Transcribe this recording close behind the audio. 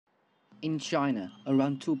In China,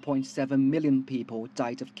 around 2.7 million people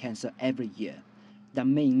died of cancer every year. That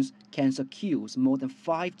means cancer kills more than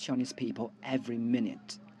 5 Chinese people every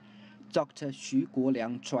minute. Dr. Xu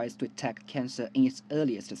Guoliang tries to attack cancer in its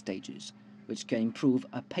earliest stages, which can improve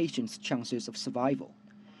a patient's chances of survival.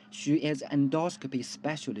 Xu is an endoscopy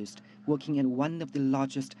specialist working at one of the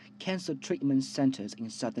largest cancer treatment centers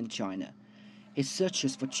in southern China. He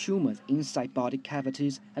searches for tumors inside body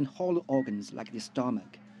cavities and hollow organs like the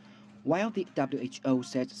stomach. While the WHO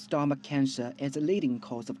says stomach cancer is the leading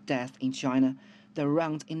cause of death in China, there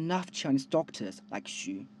aren't enough Chinese doctors like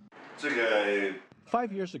Xu.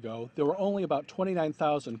 5 years ago, there were only about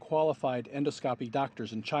 29,000 qualified endoscopy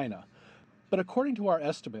doctors in China. But according to our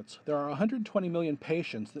estimates, there are 120 million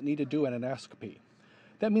patients that need to do an endoscopy.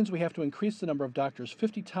 That means we have to increase the number of doctors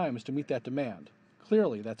 50 times to meet that demand.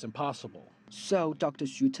 Clearly, that's impossible. So Dr.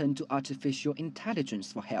 Xu turned to artificial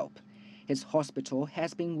intelligence for help. His hospital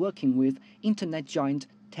has been working with internet giant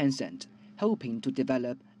Tencent, hoping to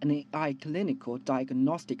develop an AI clinical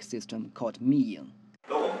diagnostic system called measurable.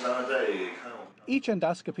 Each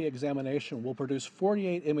endoscopy examination will produce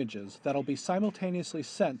 48 images that'll be simultaneously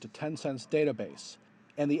sent to Tencent's database,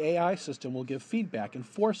 and the AI system will give feedback in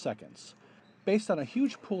 4 seconds. Based on a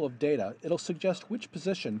huge pool of data, it'll suggest which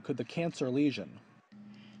position could the cancer lesion.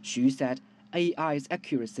 Xu said AI's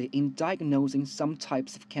accuracy in diagnosing some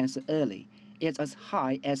types of cancer early is as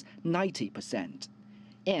high as 90%,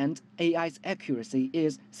 and AI's accuracy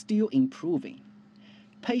is still improving.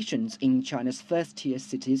 Patients in China's first-tier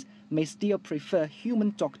cities may still prefer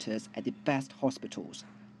human doctors at the best hospitals.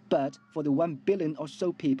 But for the 1 billion or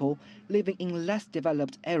so people living in less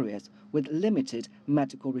developed areas with limited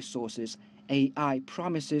medical resources, AI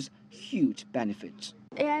promises huge benefits.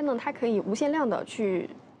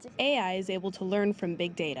 AI is able to learn from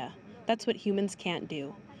big data. That's what humans can't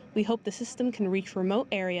do. We hope the system can reach remote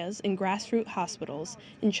areas and grassroots hospitals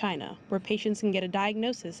in China, where patients can get a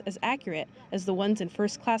diagnosis as accurate as the ones in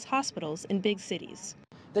first-class hospitals in big cities.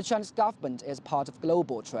 The Chinese government is part of a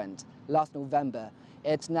global trend. Last November,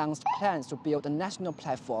 it announced plans to build a national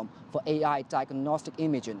platform for AI diagnostic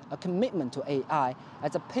imaging, a commitment to AI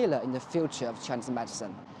as a pillar in the future of Chinese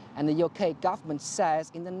medicine. And the UK government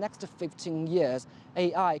says in the next 15 years,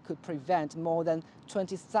 AI could prevent more than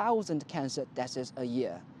 20,000 cancer deaths a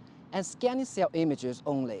year. And scanning cell images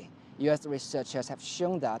only, US researchers have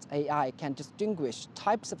shown that AI can distinguish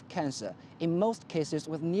types of cancer in most cases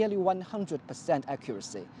with nearly 100%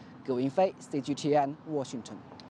 accuracy. Yunfei, CGTN, Washington.